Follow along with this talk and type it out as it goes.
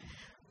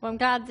Well, I'm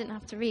glad I didn't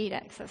have to read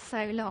it because it's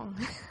so long.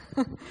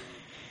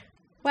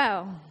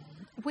 Well,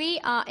 we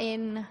are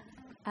in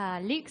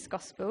Luke's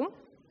Gospel,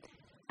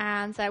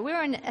 and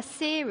we're in a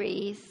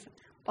series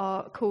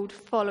called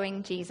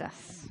Following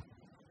Jesus.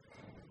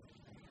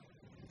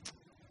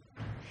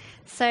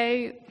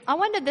 So I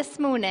wondered this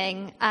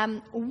morning,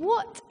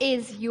 what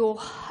is your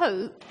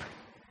hope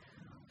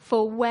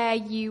for where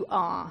you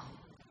are?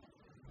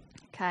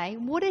 Okay,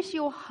 what is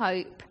your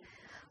hope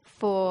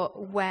for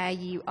where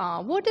you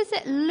are? What does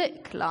it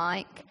look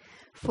like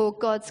for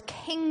God's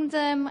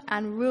kingdom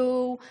and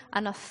rule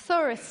and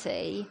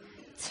authority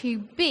to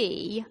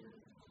be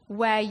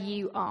where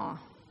you are?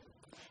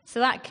 So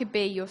that could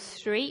be your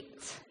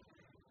street,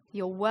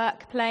 your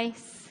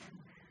workplace,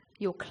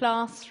 your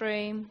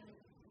classroom,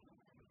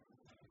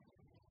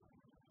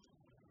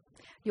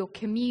 your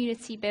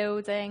community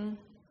building.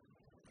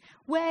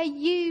 Where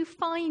you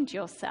find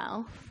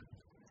yourself,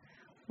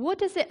 what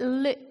does it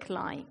look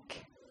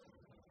like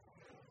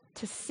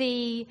to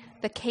see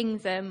the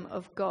kingdom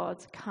of God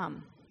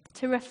come,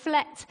 to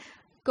reflect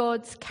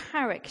God's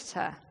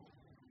character?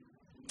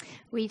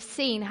 We've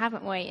seen,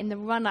 haven't we, in the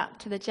run-up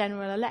to the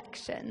general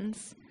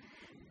elections,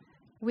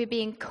 we're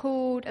being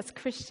called as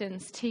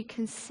Christians to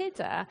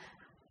consider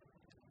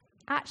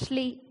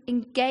actually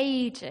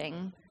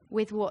engaging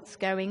with what's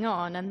going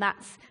on, and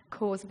that's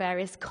caused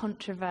various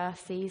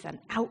controversies and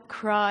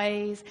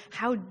outcries.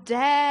 How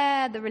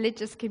dare the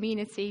religious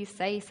community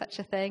say such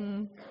a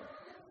thing?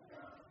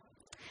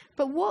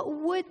 But what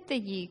would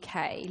the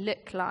UK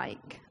look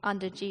like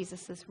under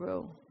Jesus'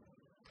 rule?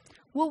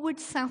 What would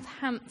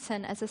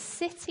Southampton as a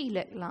city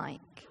look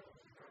like?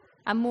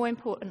 And more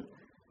important,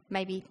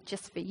 maybe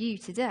just for you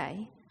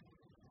today,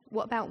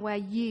 what about where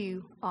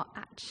you are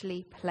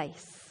actually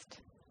placed?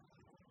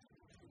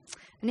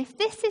 And if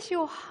this is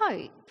your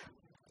hope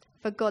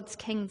for God's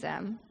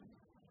kingdom,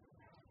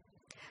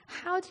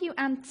 how do you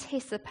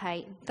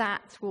anticipate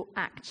that will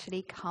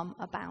actually come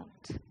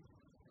about?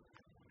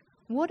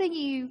 What are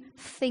you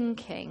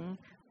thinking?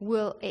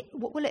 What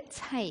will it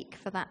take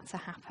for that to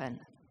happen?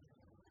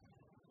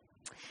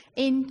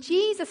 In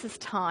Jesus'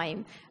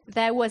 time,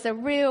 there was a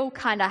real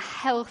kind of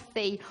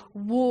healthy,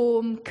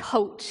 warm,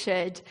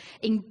 cultured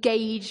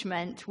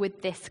engagement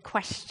with this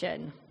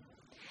question.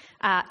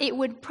 It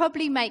would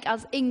probably make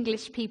us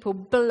English people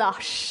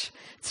blush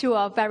to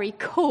our very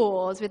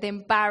cores with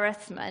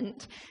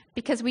embarrassment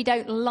because we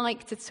don't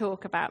like to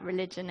talk about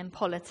religion and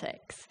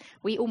politics.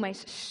 We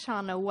almost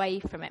shun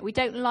away from it. We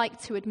don't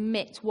like to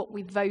admit what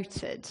we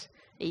voted,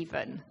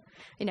 even.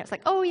 You know, it's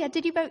like, oh yeah,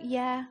 did you vote?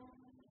 Yeah.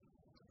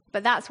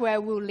 But that's where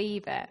we'll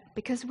leave it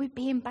because we'd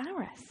be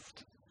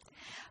embarrassed.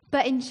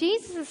 But in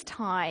Jesus'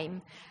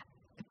 time,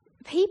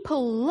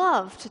 people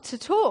loved to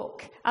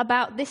talk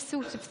about this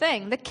sort of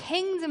thing. The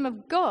kingdom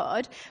of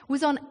God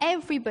was on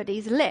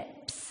everybody's lips.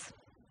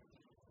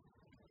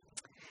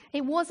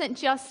 It wasn't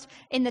just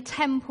in the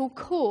temple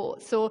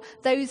courts or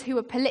those who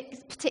were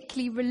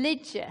particularly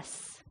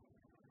religious.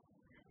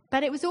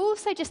 But it was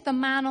also just the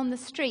man on the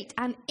street.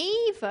 And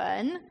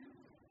even,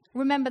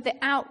 remember the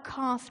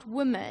outcast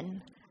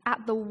woman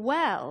at the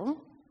well,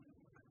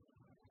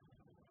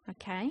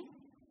 okay?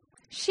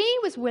 She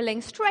was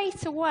willing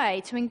straight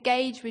away to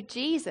engage with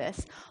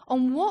Jesus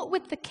on what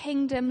would the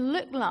kingdom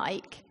look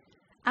like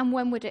and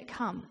when would it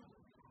come.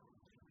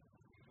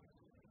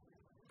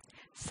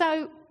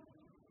 So,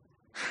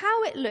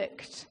 how it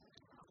looked,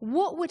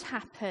 what would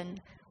happen,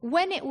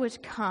 when it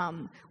would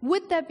come,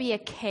 would there be a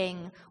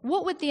king,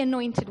 what would the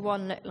anointed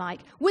one look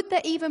like, would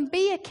there even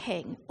be a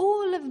king?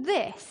 All of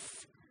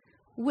this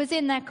was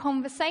in their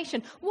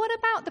conversation. What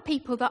about the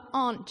people that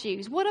aren't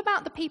Jews? What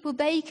about the people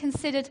they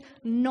considered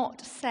not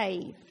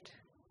saved?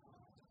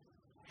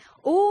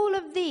 All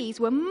of these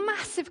were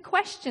massive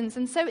questions,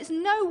 and so it's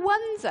no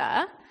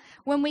wonder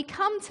when we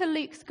come to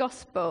Luke's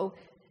Gospel,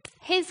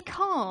 his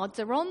cards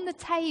are on the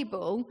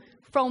table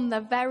from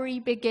the very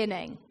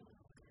beginning.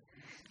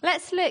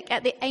 Let's look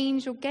at the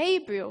angel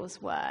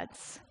Gabriel's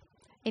words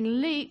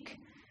in Luke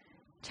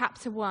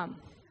chapter 1.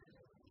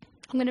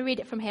 I'm going to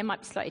read it from here, it might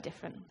be slightly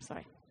different,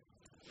 sorry.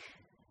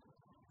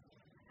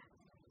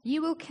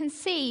 You will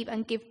conceive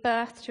and give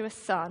birth to a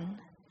son,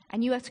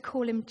 and you are to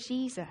call him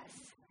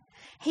Jesus.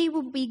 He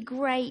will be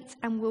great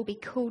and will be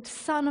called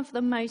Son of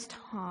the Most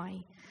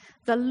High.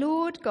 The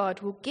Lord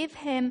God will give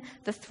him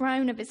the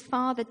throne of his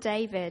father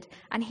David,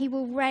 and he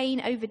will reign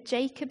over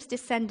Jacob's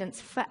descendants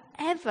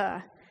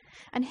forever,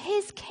 and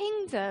his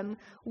kingdom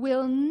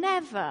will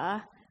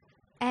never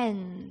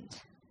end.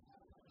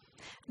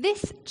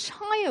 This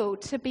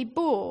child to be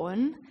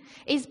born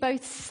is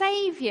both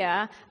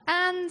Saviour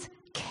and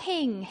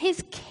King.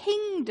 His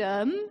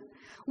kingdom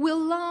will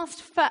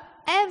last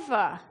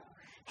forever.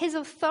 His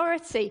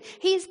authority.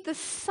 He is the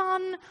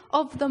Son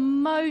of the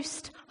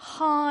Most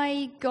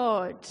High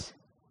God.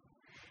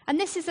 And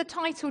this is a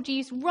title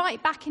used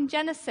right back in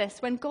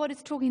Genesis when God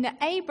is talking to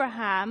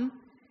Abraham.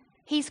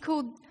 He's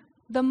called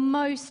the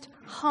Most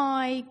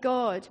High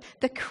God,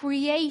 the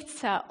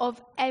creator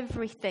of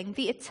everything,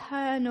 the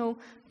eternal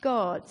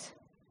God.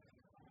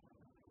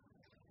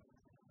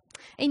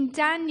 In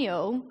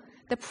Daniel,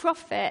 the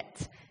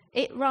prophet,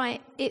 it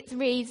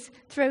reads,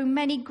 through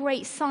many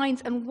great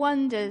signs and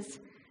wonders,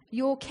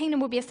 your kingdom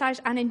will be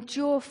established and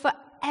endure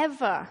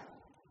forever.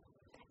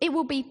 It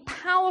will be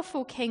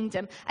powerful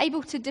kingdom,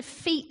 able to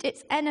defeat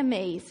its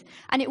enemies,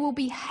 and it will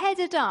be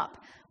headed up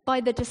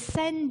by the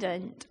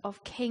descendant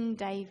of King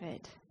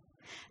David.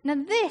 Now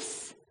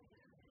this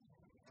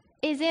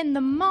is in the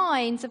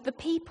minds of the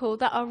people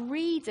that are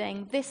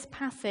reading this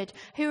passage,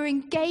 who are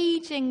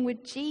engaging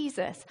with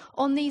Jesus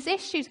on these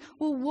issues.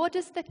 Well, what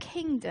does the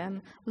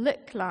kingdom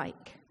look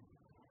like?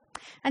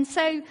 And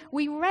so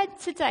we read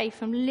today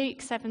from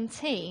Luke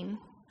 17.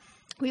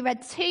 We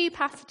read two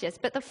passages,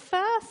 but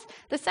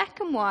the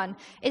second one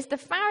is the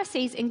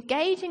Pharisees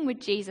engaging with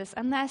Jesus,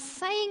 and they're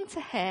saying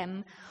to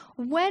him,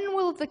 when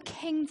will the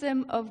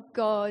kingdom of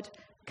God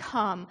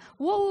come?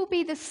 What will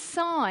be the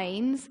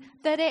signs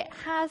that it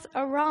has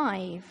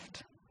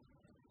arrived?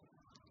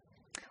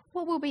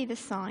 What will be the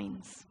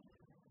signs?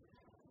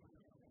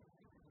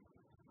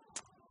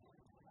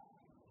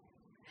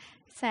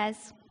 It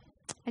says,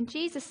 and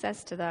Jesus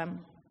says to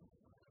them,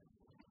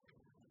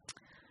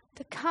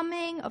 the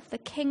coming of the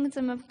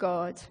kingdom of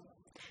God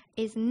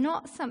is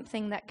not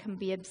something that can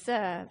be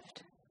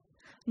observed,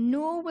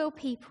 nor will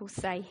people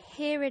say,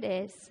 here it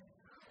is,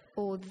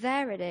 or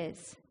there it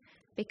is,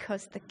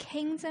 because the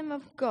kingdom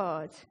of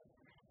God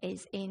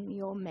is in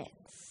your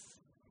midst.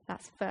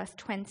 That's verse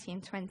 20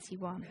 and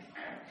 21.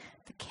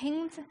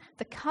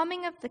 The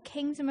coming of the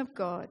kingdom of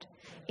God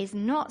is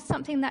not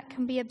something that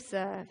can be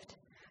observed,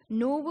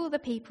 nor will the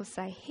people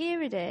say,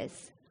 here it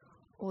is,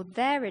 or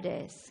there it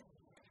is,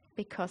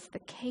 because the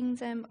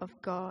kingdom of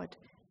God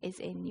is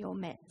in your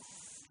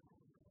midst.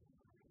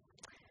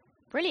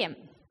 Brilliant.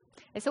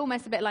 It's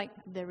almost a bit like,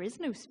 there is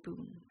no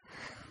spoon.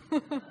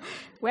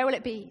 Where will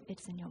it be?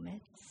 It's in your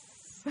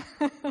midst.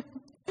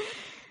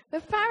 The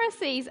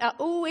Pharisees are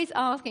always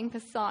asking for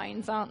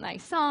signs, aren't they?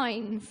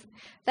 Signs.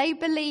 They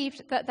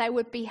believed that there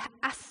would be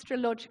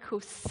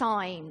astrological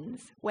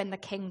signs when the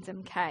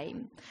kingdom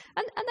came.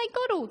 And they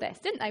got all this,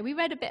 didn't they? We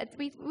heard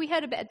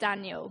a bit of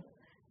Daniel.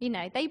 You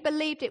know, they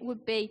believed it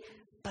would be,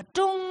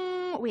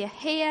 ba-dong, we are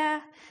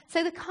here.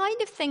 So the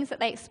kind of things that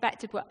they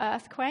expected were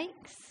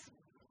earthquakes,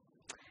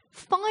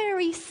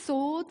 fiery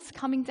swords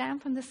coming down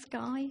from the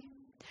sky,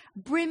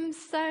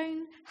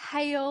 brimstone,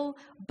 hail,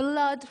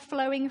 blood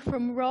flowing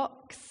from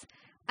rocks,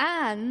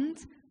 and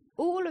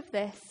all of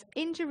this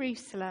in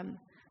Jerusalem.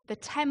 The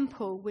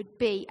temple would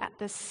be at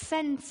the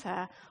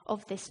center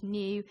of this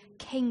new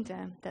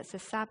kingdom that's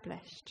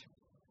established.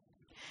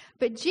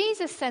 But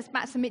Jesus says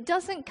back to them, it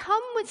doesn't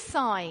come with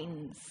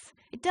signs.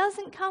 It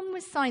doesn't come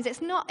with signs.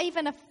 It's not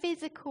even a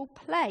physical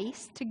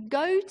place to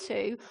go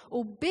to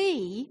or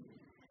be,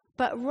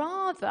 but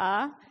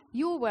rather,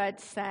 your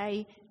words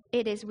say,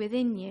 it is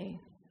within you.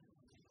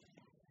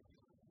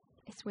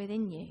 It's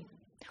within you.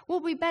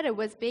 What would be better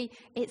was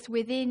it's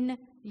within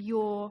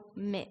your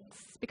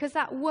midst. Because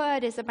that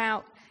word is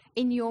about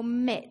in your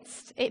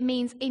midst. It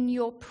means in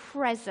your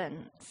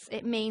presence.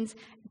 It means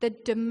the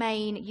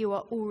domain you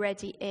are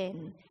already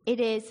in. It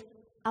is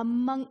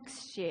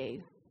amongst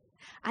you.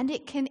 And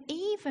it can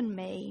even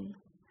mean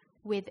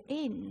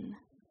within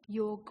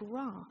your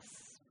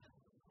grasp.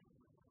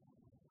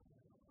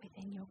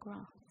 Within your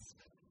grasp.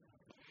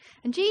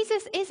 And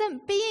Jesus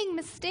isn't being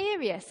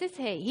mysterious, is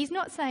he? He's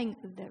not saying,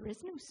 there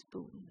is no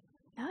spoon.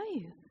 No.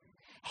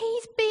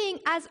 He's being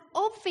as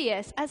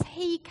obvious as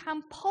he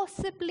can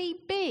possibly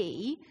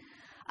be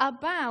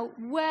about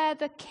where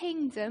the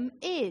kingdom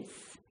is,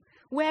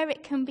 where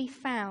it can be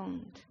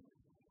found.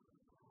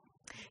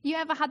 You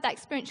ever had that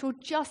experience? You're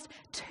just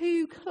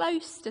too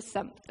close to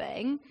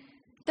something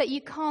that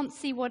you can't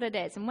see what it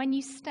is. And when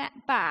you step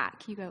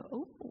back, you go,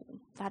 oh,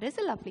 that is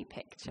a lovely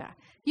picture.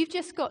 You've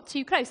just got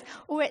too close.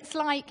 Or it's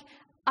like,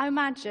 I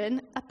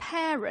imagine, a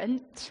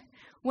parent,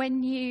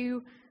 when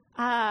you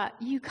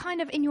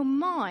kind of, in your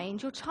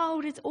mind, your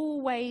child is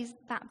always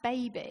that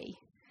baby.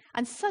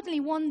 And suddenly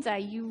one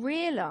day you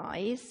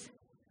realise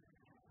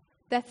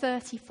they're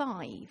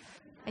 35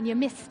 and you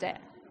missed it.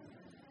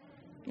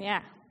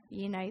 Yeah,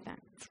 you know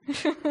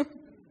that.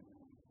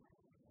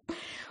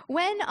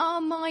 When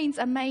our minds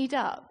are made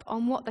up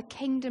on what the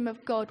kingdom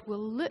of God will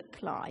look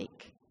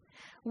like,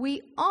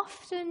 we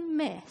often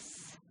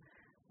miss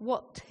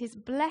what his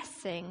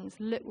blessings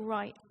look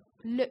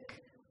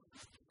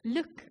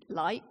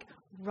like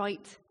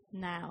right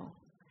now.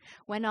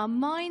 When our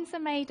minds are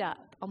made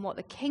up on what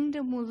the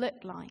kingdom will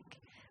look like,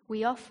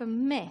 we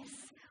often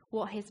miss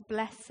what his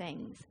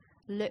blessings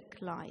look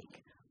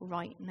like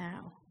right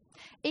now.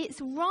 It's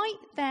right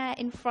there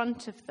in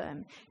front of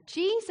them.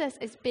 Jesus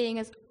is being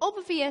as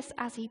obvious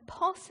as he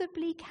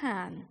possibly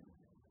can.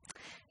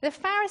 The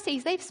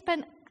Pharisees, they've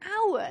spent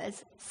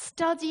hours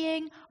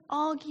studying,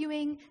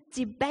 arguing,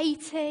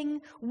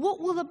 debating. What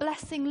will the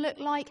blessing look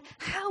like?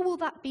 How will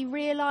that be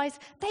realized?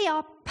 They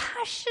are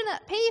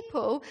passionate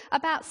people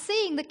about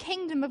seeing the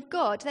kingdom of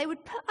God. They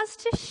would put us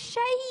to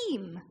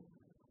shame.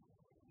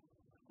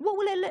 What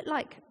will it look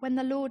like when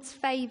the Lord's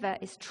favor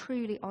is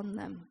truly on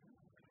them?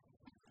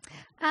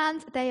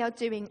 And they are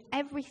doing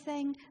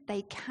everything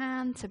they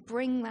can to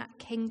bring that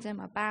kingdom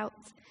about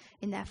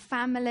in their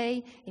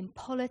family, in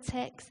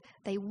politics.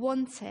 They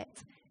want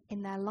it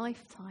in their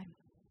lifetime.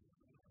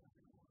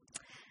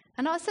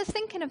 And I was just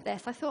thinking of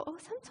this. I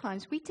thought,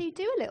 sometimes we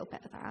do a little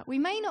bit of that. We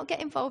may not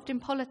get involved in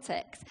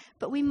politics,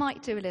 but we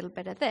might do a little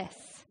bit of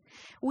this.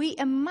 We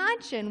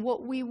imagine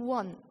what we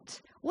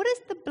want. What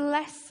is the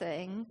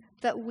blessing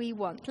that we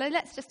want?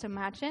 Let's just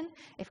imagine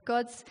if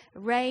God's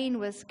reign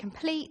was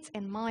complete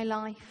in my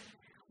life,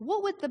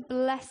 what would the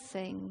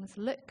blessings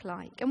look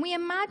like? And we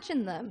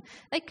imagine them.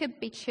 They could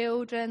be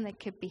children, they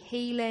could be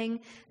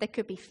healing, they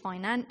could be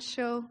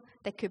financial,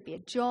 they could be a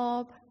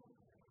job.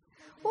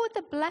 What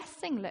would the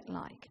blessing look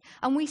like?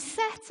 And we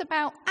set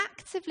about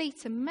actively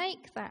to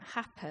make that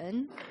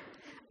happen,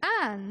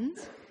 and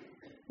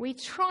we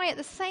try at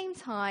the same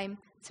time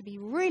to be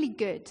really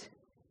good.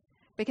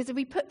 Because if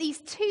we put these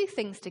two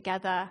things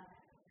together,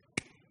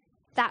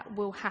 that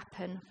will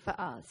happen for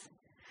us.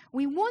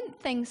 We want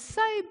things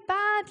so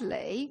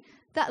badly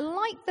that,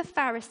 like the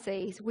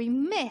Pharisees, we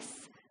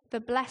miss the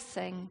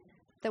blessing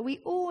that we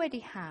already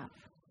have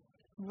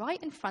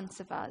right in front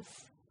of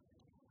us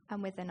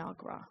and within our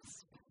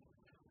grasp.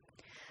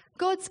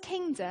 God's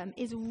kingdom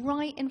is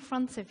right in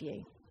front of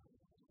you.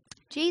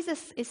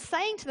 Jesus is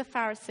saying to the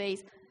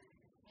Pharisees,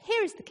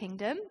 here is the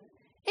kingdom.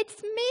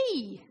 It's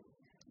me.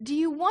 Do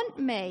you want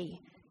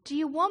me? Do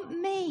you want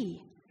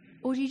me?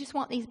 Or do you just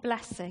want these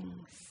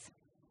blessings?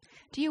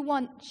 Do you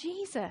want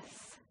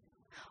Jesus?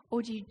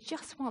 Or do you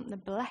just want the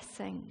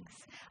blessings?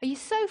 Are you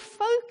so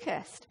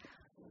focused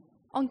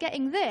on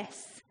getting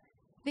this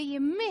that you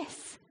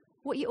miss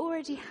what you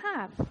already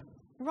have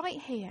right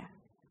here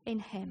in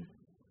him?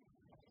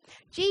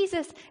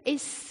 Jesus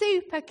is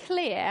super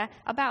clear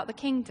about the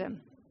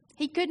kingdom.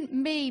 He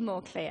couldn't be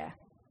more clear.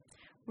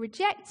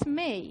 Reject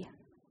me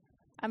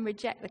and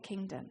reject the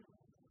kingdom.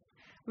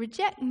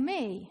 Reject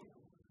me,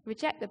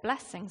 reject the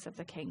blessings of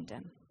the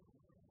kingdom.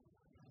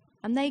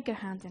 And they go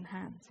hand in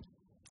hand.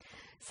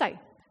 So,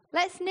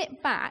 let's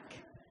nip back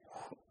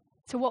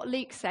to what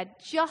Luke said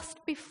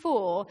just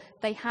before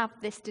they have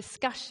this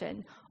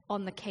discussion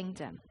on the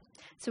kingdom.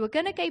 So we're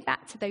going to go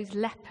back to those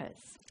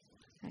lepers.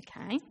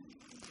 Okay?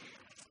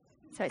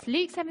 So it's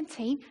Luke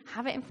 17.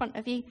 Have it in front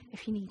of you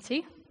if you need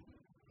to.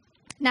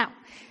 Now,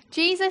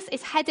 Jesus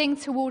is heading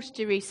towards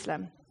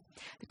Jerusalem.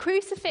 The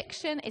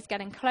crucifixion is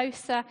getting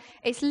closer.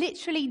 It's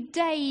literally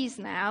days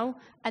now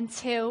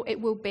until it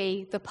will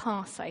be the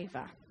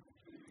Passover.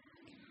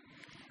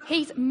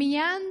 He's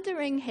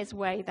meandering his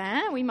way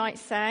there, we might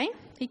say.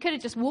 He could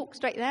have just walked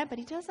straight there, but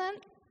he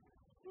doesn't.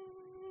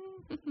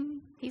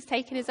 He's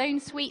taking his own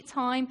sweet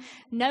time.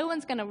 No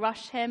one's going to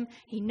rush him.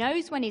 He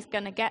knows when he's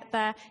going to get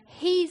there.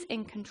 He's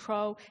in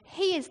control.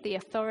 He is the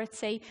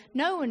authority.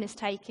 No one is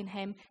taking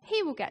him.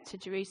 He will get to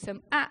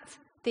Jerusalem at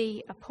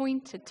the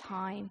appointed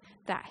time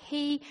that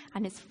he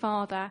and his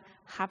Father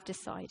have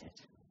decided.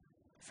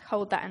 Let's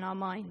hold that in our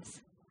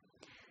minds.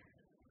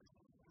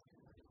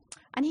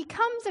 And he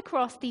comes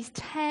across these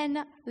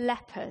 10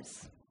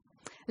 lepers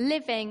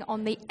living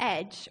on the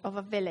edge of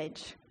a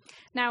village.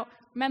 Now,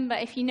 remember,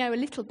 if you know a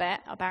little bit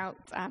about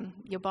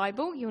your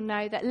Bible, you'll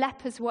know that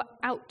lepers were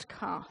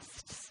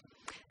outcasts.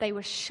 They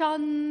were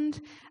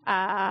shunned,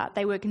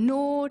 they were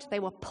ignored, they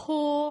were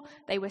poor,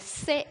 they were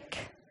sick.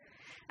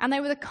 And they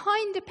were the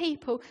kind of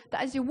people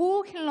that as you're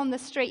walking along the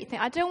street, you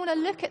think, I don't want to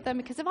look at them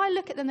because if I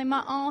look at them, they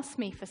might ask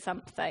me for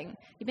something.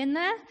 You been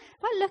there?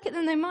 If I look at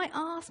them, they might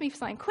ask me for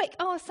something. Quick,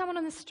 someone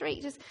on the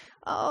street if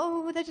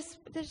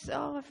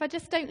I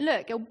just don't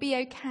look, it'll be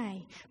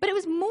okay. But it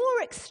was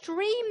more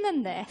extreme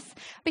than this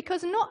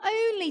because not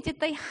only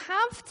did they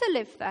have to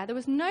live there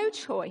was no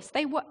choice.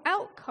 They were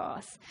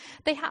outcasts.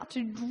 They had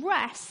to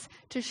dress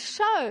to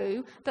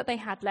show that they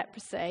had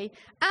leprosy,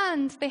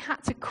 and they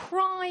had to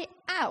cry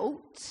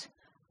out,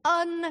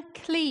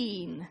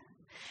 unclean.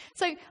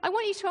 So I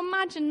want you to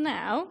imagine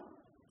now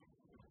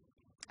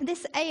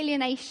this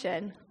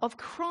alienation of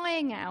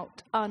crying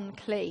out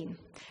unclean.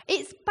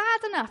 It's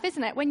bad enough,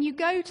 isn't it, when you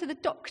go to the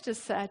doctor's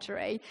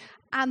surgery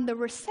and the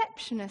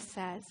receptionist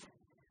says,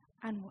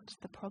 and what's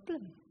the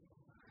problem?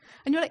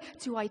 And you're like,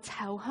 do I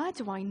tell her?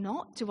 Do I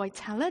not? Do I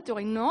tell her? Do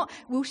I not?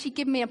 Will she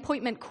give me an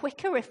appointment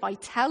quicker if I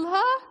tell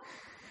her?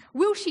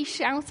 Will she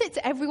shout it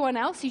to everyone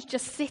else who's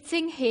just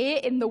sitting here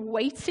in the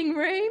waiting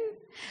room?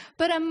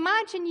 But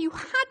imagine you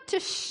had to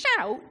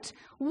shout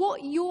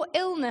what your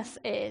illness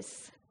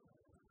is,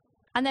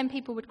 and then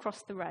people would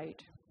cross the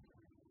road.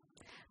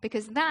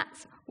 Because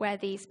that's where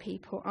these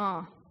people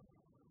are.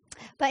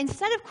 But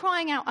instead of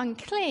crying out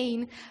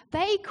unclean,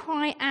 they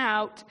cry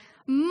out,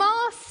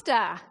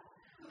 Master,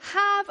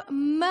 have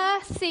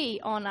mercy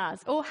on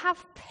us, or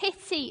have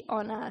pity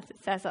on us,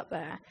 it says up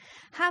there.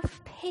 Have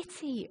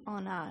pity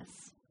on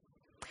us.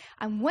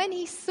 And when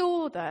he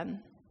saw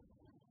them,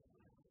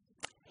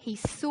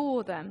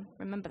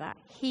 remember that,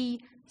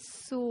 he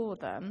saw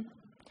them.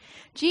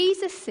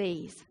 Jesus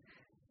sees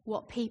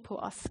what people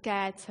are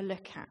scared to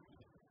look at.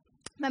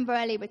 Remember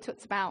earlier we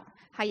talked about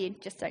how you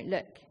just don't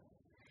look.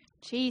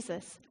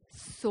 Jesus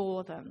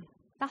saw them.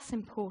 That's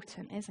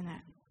important, isn't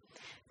it?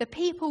 The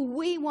people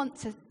we want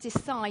to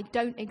decide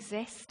don't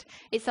exist.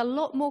 It's a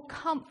lot more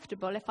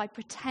comfortable if I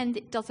pretend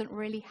it doesn't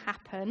really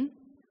happen.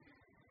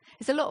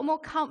 It's a lot more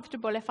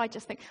comfortable if I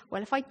just think,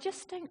 well, if I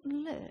just don't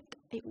look,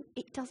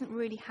 it doesn't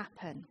really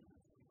happen.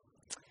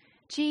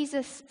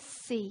 Jesus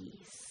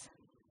sees.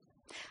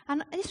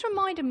 And this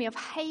reminded me of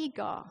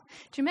Hagar.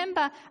 Do you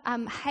remember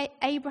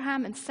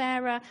Abraham and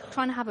Sarah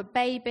trying to have a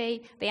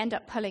baby? They end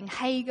up pulling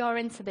Hagar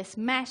into this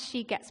mess.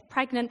 She gets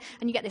pregnant,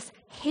 and you get this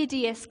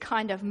hideous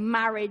kind of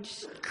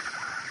marriage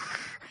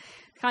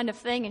kind of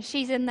thing. And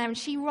she's in there, and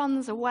she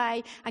runs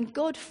away. And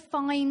God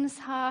finds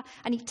her,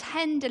 and he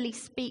tenderly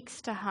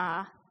speaks to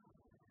her.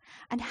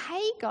 And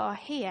Hagar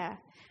here,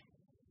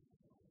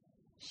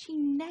 she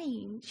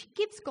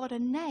gives God a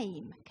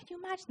name. Can you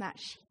imagine that?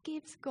 She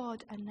gives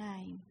God a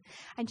name.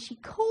 And she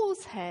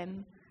calls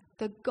him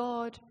the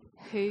God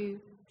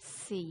who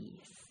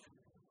sees.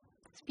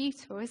 It's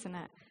beautiful, isn't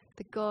it?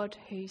 The God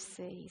who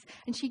sees.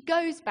 And she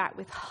goes back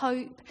with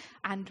hope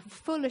and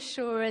full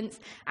assurance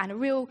and a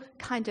real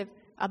kind of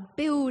a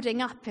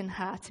building up in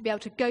her to be able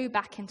to go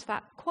back into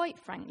that, quite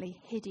frankly,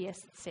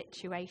 hideous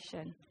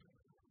situation.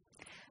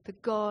 The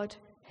God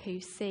who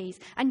sees.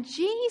 And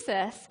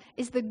Jesus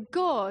is the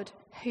God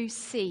who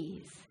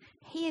sees.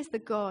 He is the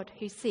God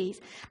who sees.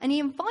 And he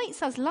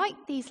invites us,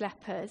 like these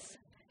lepers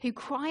who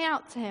cry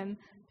out to him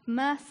for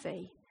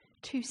mercy,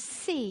 to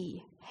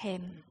see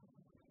him.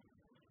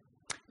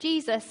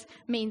 Jesus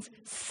means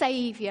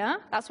Saviour.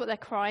 That's what they're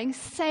crying.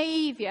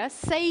 Saviour,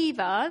 save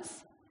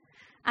us.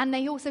 And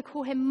they also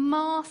call him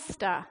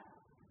Master.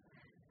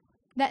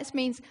 That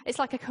means it's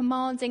like a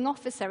commanding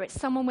officer. It's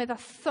someone with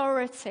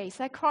authority. So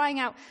they're crying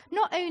out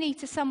not only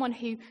to someone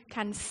who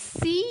can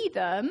see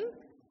them,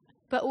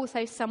 but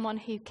also someone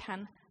who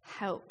can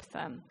help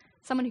them.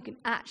 Someone who can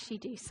actually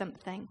do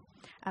something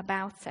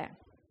about it.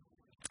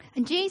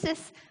 And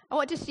Jesus,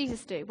 what does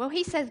Jesus do? Well,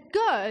 he says,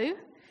 go,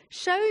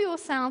 show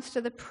yourselves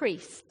to the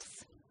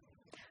priests.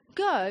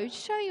 Go,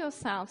 show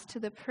yourselves to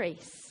the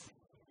priests.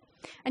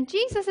 And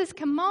Jesus is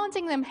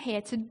commanding them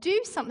here to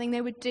do something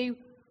they would do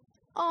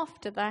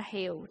after they're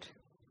healed.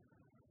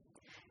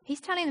 He's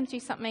telling them to do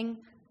something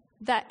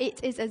that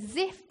it is as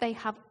if they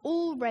have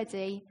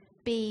already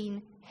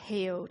been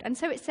healed. And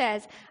so it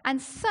says,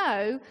 and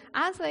so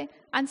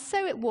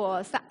it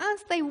was that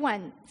as they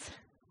went,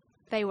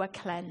 they were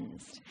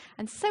cleansed.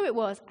 And so it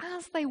was,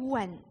 as they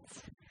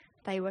went,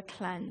 they were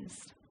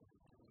cleansed.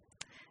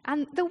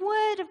 And the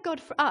word of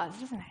God for us,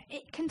 doesn't it?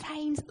 It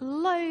contains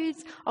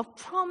loads of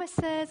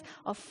promises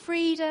of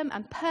freedom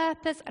and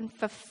purpose and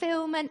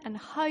fulfillment and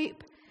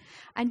hope.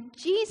 And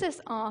Jesus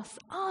asks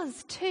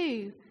us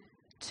too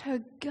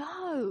to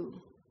go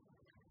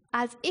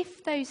as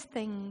if those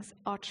things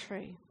are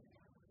true.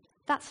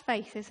 That's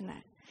faith, isn't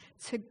it?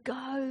 To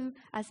go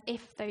as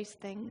if those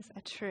things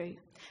are true.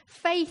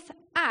 Faith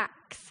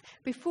acts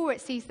before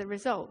it sees the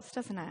results,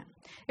 doesn't it?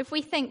 If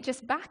we think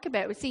just back a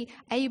bit, we see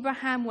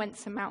Abraham went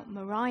to Mount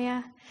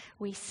Moriah.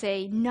 We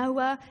see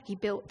Noah, he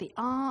built the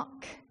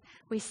ark.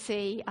 We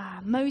see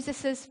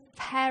Moses'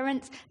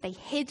 parents, they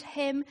hid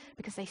him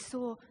because they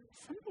saw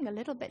something a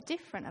little bit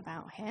different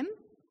about him.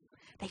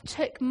 They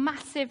took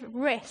massive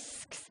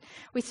risks.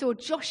 We saw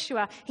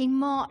Joshua, he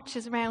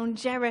marches around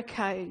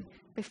Jericho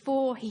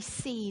before he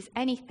sees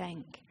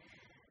anything.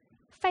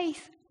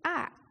 Faith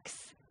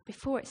acts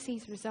before it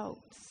sees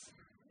results.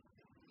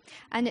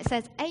 And it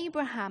says,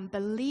 Abraham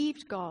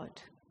believed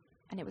God,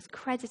 and it was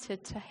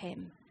credited to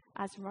him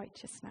as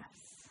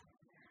righteousness.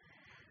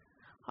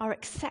 Our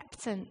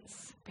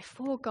acceptance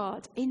before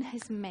God in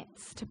his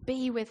midst to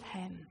be with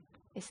him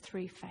is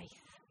through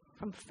faith,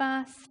 from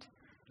first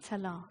to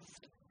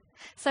last.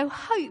 So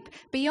hope,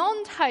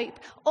 beyond hope,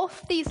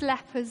 off these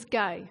lepers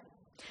go.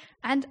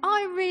 And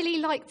I really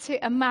like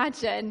to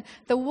imagine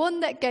the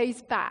one that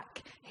goes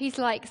back. He's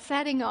like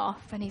setting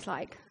off and he's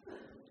like,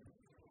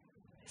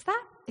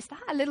 is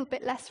that a little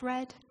bit less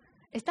red?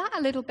 Is that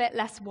a little bit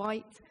less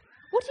white?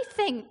 What do you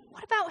think?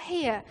 What about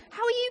here?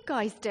 How are you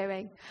guys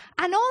doing?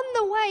 And on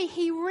the way,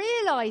 he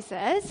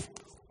realizes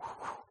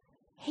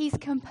he's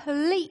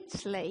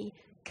completely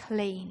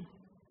clean.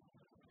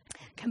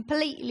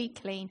 Completely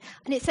clean.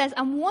 And it says,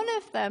 and one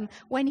of them,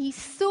 when he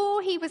saw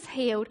he was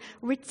healed,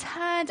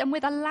 returned and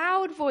with a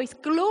loud voice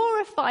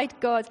glorified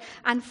God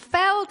and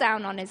fell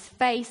down on his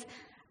face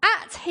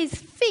at his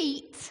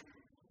feet,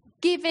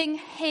 giving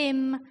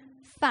him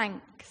thanks.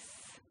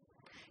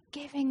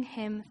 Giving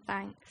him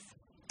thanks.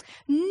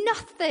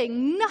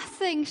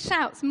 Nothing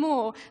shouts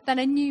more than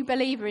a new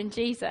believer in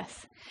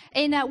Jesus.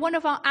 In one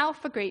of our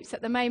alpha groups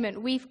at the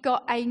moment, we've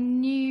got a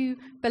new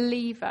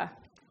believer.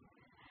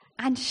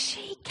 And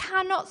she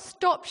cannot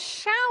stop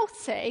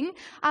shouting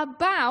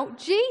about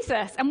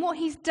Jesus and what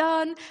he's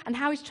done and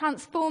how he's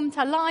transformed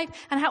her life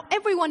and how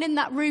everyone in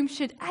that room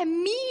should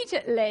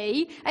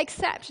immediately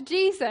accept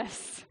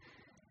Jesus.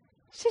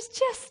 She's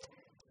just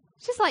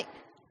like,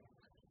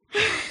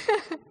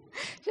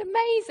 it's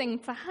amazing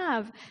to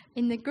have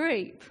in the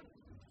group.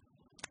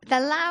 The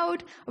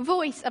loud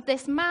voice of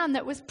this man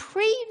that was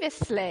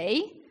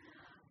previously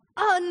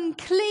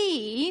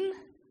unclean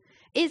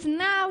is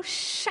now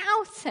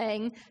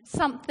shouting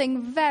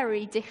something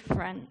very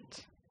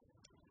different.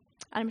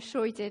 And I'm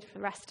sure he did for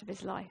the rest of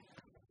his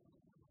life.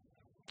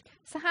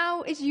 So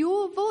how is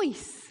your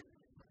voice?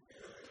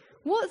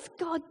 What's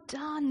God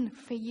done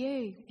for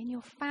you in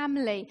your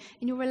family,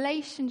 in your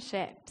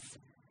relationships?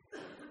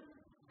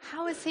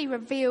 How has he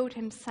revealed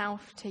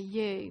himself to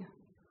you?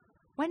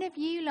 When have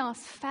you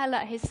last fell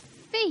at his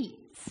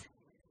feet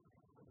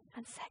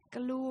and said,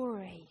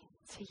 "Glory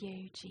to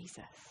you,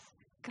 Jesus.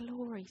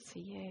 Glory to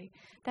you.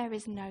 There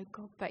is no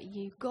God but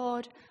you,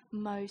 God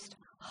most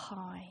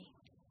high."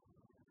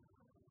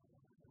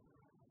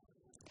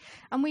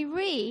 And we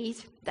read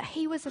that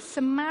he was a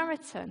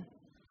Samaritan.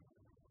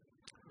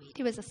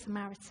 He was a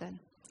Samaritan.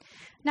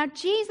 Now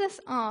Jesus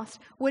asked,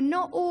 "Were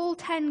not all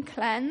 10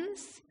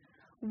 cleansed?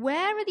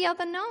 Where are the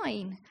other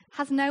 9?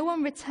 Has no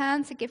one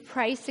returned to give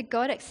praise to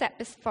God except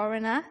this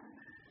foreigner?"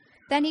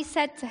 Then he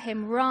said to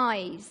him,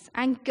 "Rise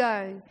and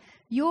go.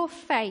 Your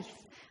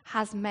faith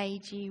has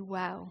made you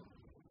well."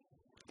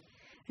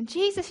 And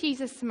Jesus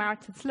uses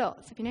Samaritans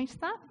lots. Have you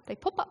noticed that? They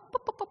pop up,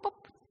 pop, pop, pop,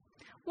 pop.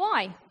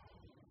 Why?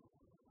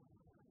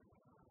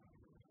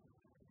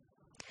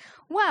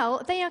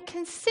 Well, they are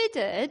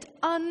considered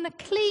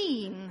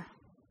unclean.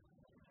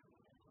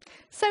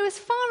 So as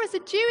far as a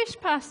Jewish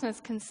person is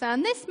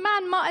concerned, this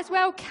man might as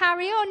well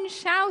carry on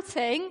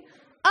shouting,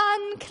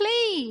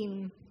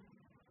 "Unclean."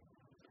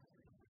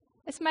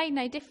 It's made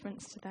no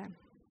difference to them.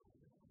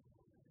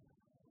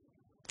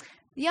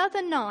 The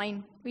other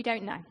 9, we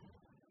don't know.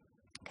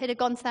 Could have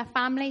gone to their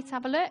family to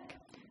have a look.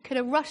 Could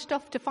have rushed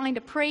off to find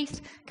a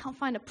priest. Can't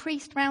find a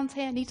priest around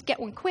here. Need to get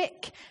one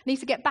quick. Need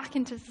to get back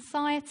into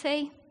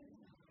society.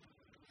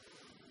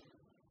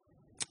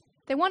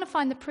 They want to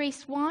find the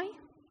priest. Why?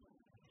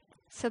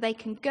 So they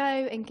can go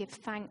and give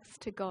thanks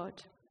to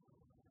God.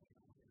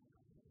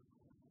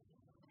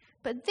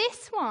 But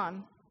this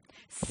one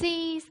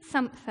sees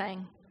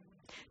something.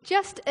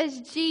 Just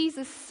as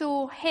Jesus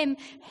saw him,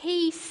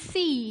 he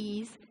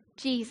sees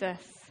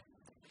Jesus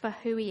for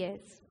who he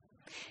is.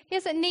 He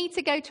doesn't need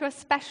to go to a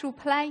special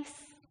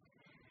place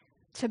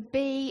to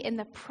be in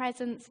the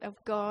presence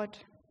of God.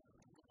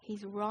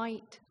 He's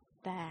right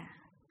there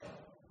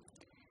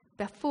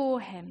before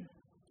him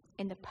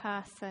in the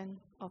person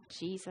of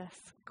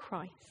Jesus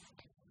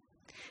Christ.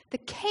 The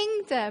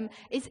kingdom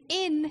is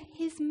in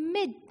his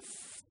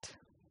midst.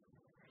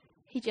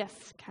 He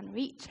just can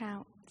reach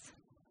out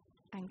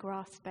and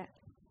grasp it.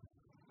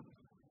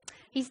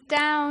 He's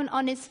down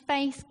on his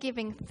face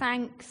giving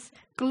thanks,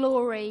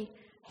 glory.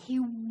 He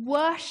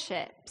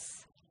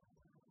worships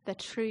the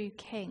true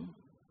King.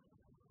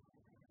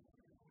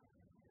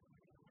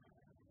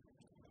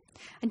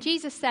 And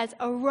Jesus says,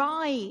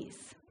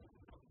 "Arise,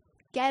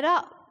 get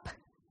up."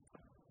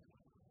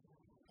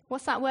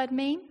 What's that word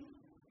mean?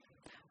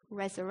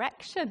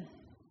 Resurrection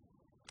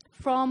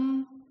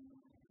from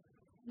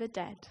the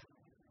dead.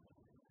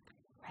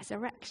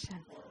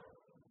 Resurrection.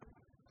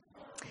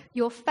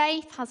 Your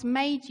faith has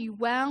made you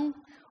well,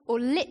 or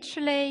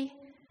literally,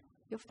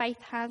 your faith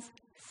has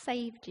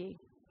saved you.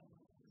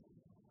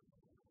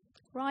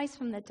 Rise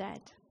from the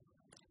dead.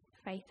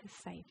 Faith has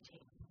saved you.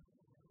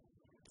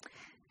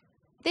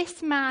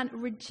 This man,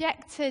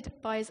 rejected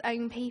by his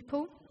own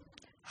people,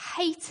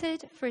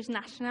 hated for his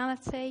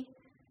nationality,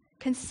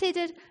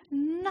 considered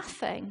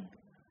nothing,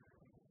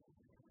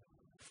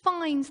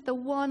 finds the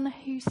one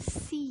who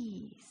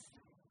sees.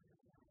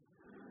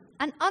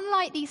 And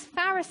unlike these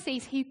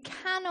Pharisees who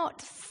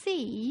cannot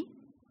see,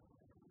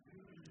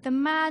 the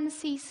man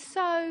sees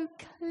so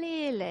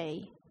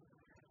clearly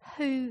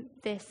who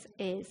this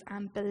is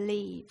and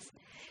believes.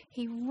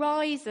 He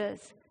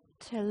rises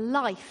to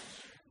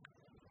life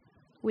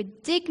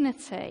with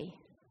dignity,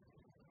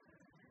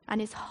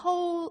 and his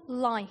whole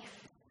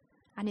life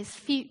and his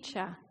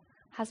future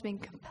has been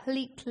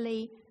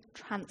completely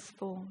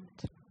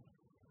transformed.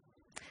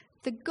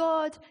 The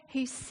God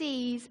who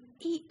sees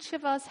each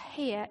of us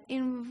here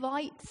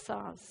invites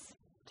us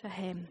to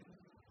him.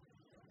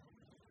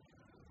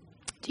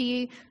 Do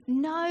you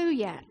know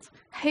yet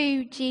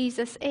who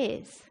Jesus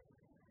is?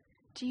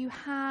 Do you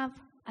have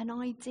an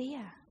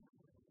idea?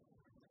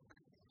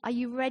 Are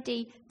you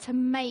ready to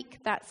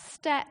make that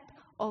step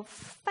of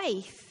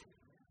faith,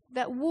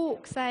 that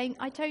walk saying,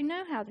 "I don't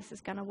know how this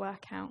is going to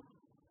work out,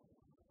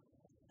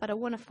 but I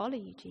want to follow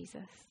you,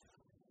 Jesus"?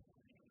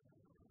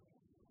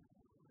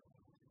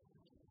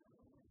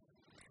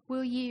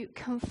 Will you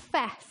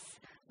confess,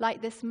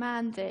 like this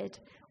man did,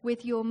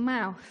 with your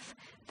mouth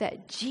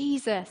that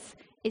Jesus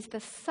is the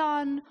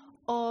Son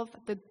of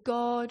the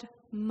God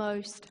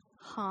Most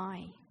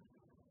High,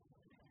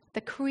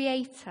 the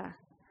Creator,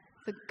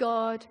 the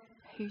God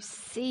who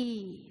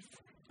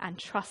sees, and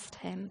trust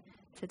him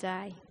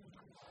today?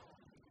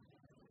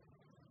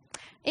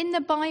 In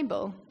the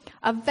Bible,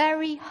 a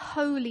very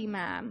holy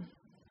man,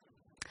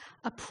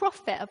 a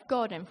prophet of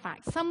God, in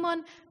fact,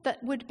 someone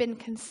that would have been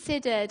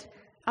considered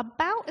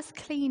about as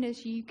clean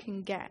as you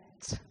can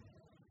get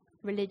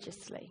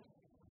religiously.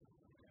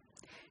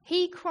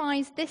 He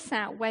cries this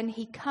out when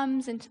he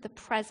comes into the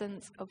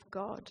presence of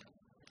God.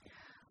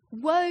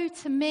 Woe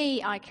to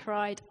me, I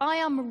cried. I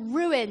am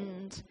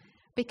ruined,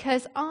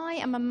 because I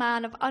am a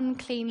man of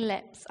unclean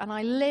lips, and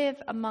I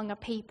live among a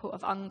people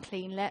of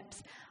unclean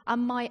lips,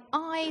 and my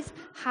eyes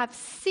have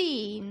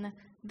seen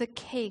the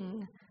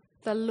King,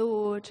 the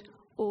Lord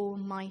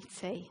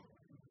Almighty.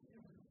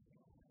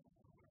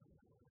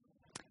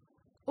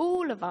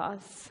 All of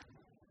us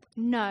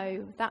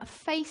know that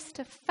face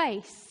to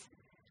face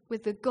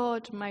with the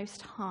God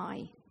Most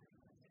High,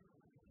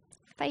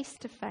 face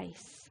to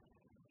face,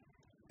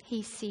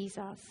 he sees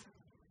us.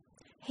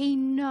 He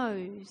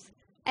knows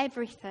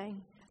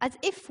everything, as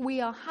if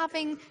we are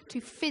having to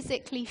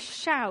physically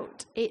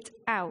shout it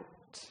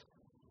out.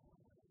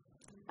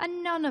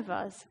 And none of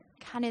us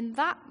can in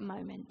that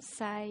moment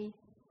say,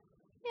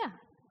 yeah,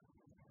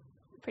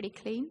 pretty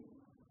clean.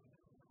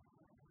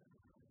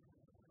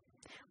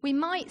 We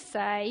might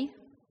say,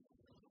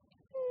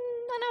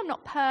 I know I'm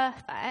not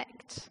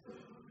perfect,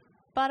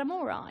 but I'm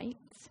all right.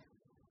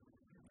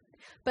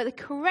 But the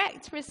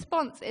correct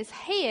response is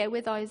here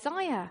with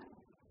Isaiah,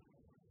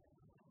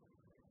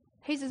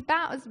 who's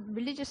about as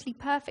religiously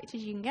perfect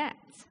as you can get.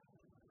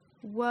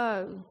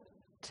 Woe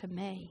to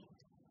me,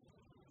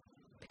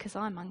 because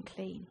I'm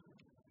unclean.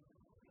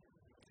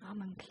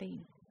 I'm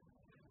unclean.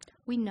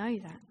 We know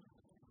that.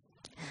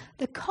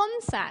 The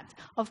concept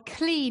of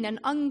clean and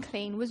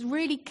unclean was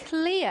really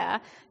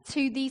clear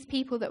to these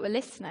people that were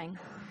listening.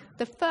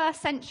 The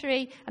first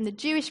century and the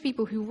Jewish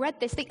people who read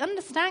this, they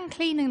understand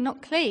clean and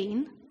not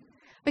clean,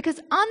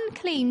 because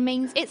unclean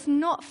means it's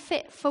not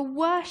fit for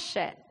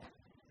worship.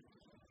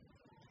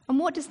 And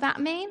what does that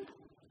mean?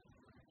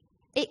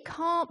 It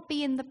can't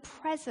be in the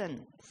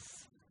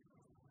presence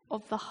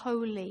of the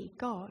holy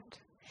God.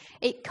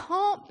 It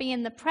can't be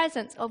in the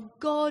presence of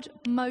God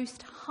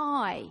Most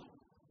High.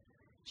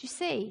 Do you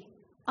see?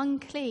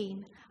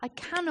 Unclean. I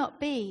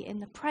cannot be in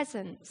the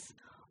presence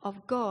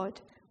of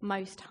God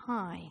Most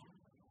High.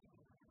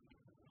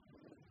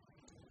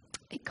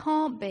 It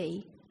can't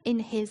be in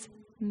his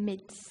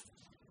midst.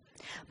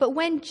 But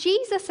when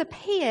Jesus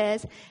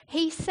appears,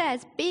 he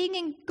says being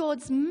in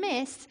God's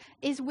midst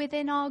is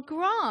within our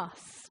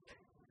grasp.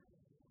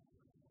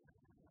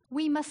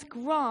 We must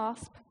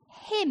grasp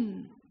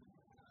him.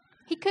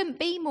 He couldn't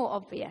be more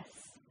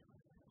obvious.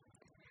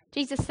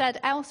 Jesus said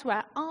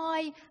elsewhere,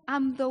 I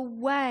am the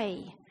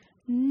way.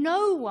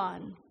 No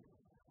one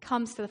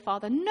comes to the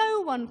Father.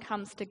 No one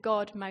comes to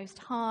God Most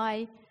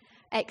High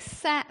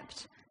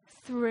except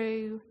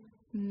through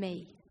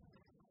me.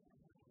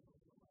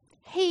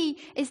 He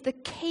is the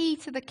key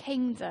to the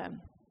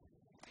kingdom.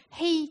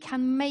 He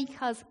can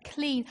make us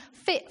clean,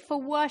 fit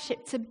for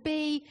worship, to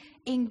be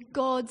in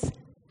God's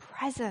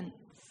presence.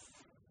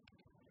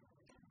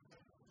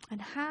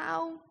 And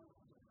how?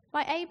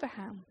 Like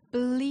Abraham,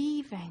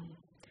 believing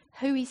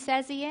who he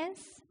says he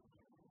is.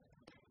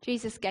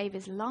 Jesus gave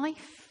his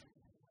life.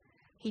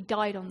 He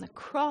died on the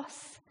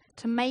cross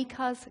to make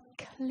us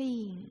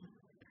clean,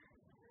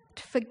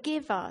 to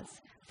forgive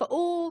us for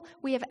all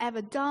we have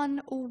ever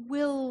done or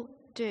will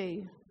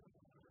do.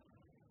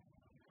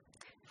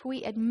 If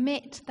we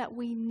admit that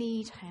we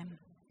need him,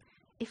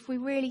 if we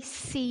really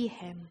see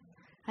him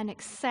and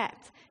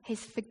accept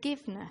his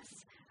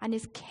forgiveness and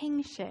his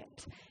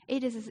kingship,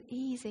 it is as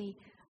easy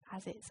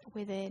as it's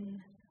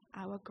within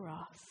our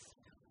grasp.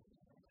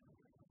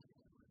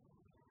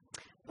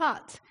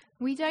 But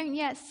we don't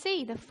yet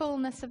see the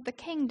fullness of the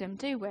kingdom,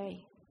 do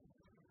we?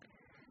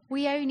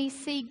 We only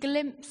see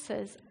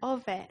glimpses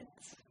of it.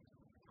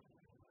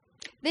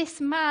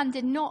 This man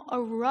did not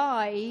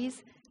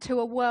arise to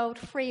a world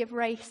free of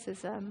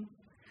racism,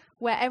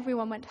 where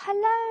everyone went,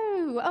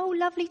 hello, oh,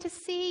 lovely to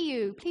see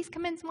you, please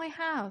come into my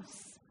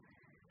house.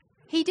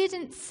 He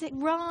didn't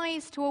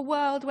rise to a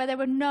world where there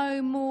were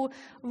no more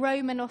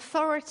Roman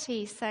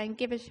authorities saying,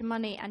 give us your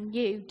money and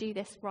you do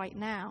this right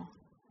now.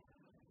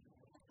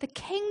 The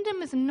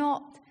kingdom is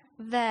not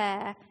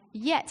there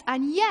yet,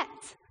 and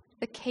yet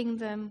the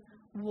kingdom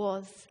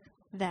was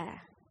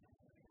there.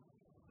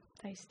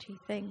 Those two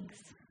things.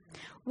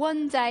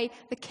 One day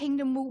the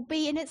kingdom will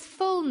be in its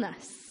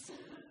fullness.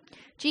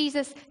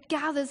 Jesus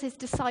gathers his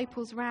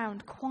disciples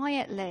round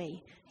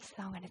quietly. He says,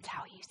 I'm going to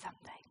tell you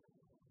something.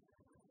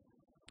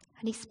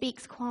 And he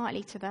speaks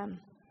quietly to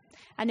them.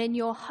 And in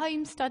your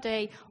home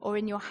study or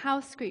in your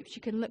house groups,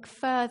 you can look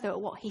further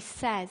at what he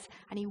says,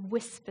 and he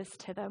whispers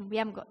to them. We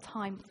haven't got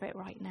time for it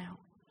right now.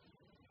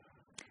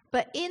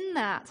 But in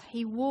that,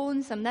 he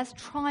warns them there's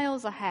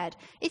trials ahead.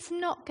 It's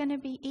not going to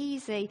be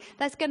easy.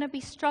 There's going to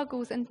be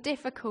struggles and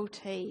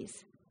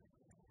difficulties,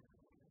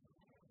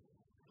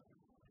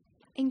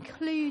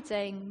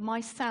 including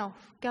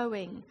myself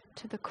going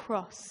to the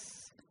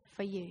cross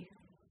for you.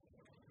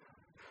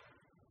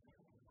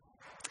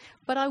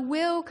 But I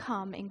will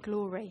come in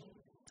glory.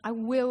 I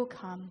will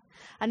come.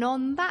 And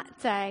on that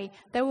day,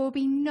 there will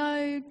be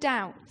no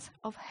doubt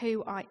of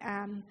who I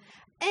am.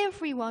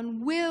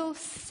 Everyone will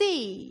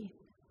see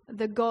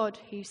the God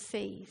who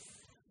sees.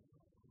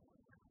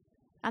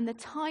 And the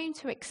time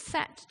to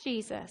accept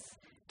Jesus,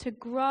 to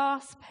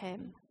grasp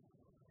him,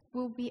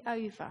 will be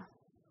over.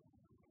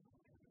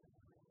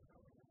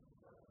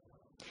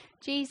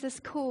 Jesus'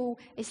 call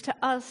is to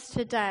us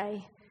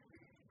today,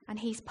 and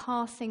he's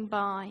passing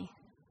by.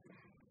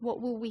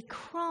 What will we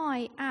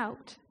cry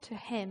out to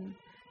him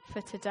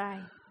for today?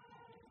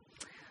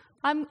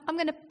 I'm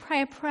going to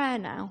pray a prayer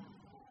now.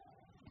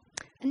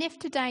 And if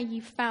today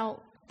you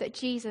felt that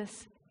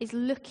Jesus is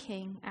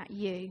looking at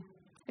you,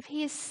 if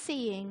he is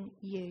seeing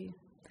you,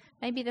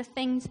 maybe the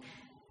things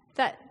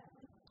that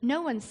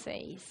no one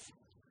sees,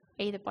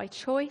 either by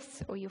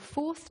choice or you're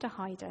forced to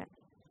hide it,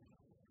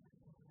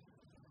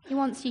 he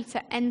wants you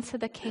to enter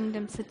the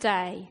kingdom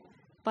today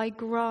by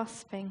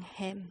grasping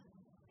him.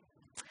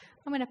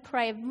 I'm going to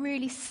pray a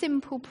really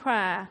simple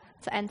prayer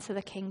to enter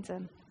the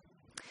kingdom.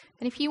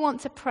 And if you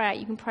want to pray,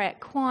 you can pray it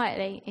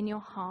quietly in your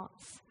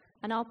hearts.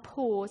 And I'll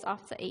pause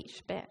after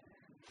each bit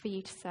for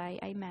you to say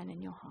amen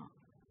in your heart.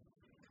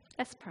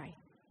 Let's pray.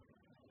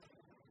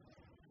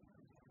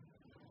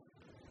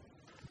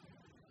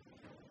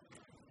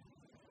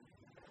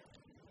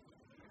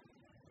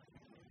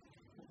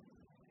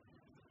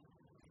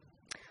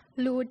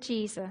 Lord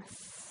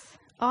Jesus,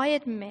 I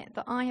admit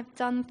that I have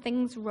done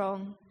things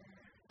wrong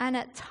and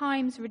at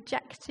times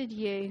rejected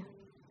you.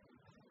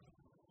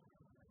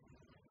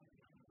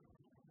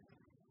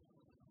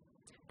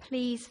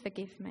 Please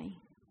forgive me.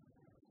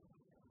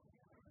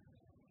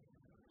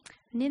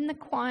 And in the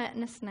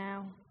quietness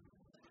now,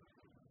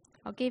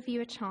 I'll give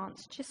you a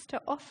chance just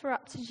to offer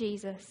up to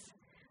Jesus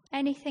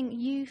anything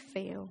you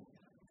feel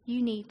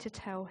you need to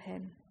tell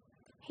him.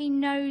 He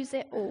knows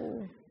it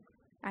all,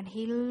 and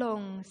he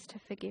longs to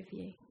forgive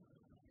you.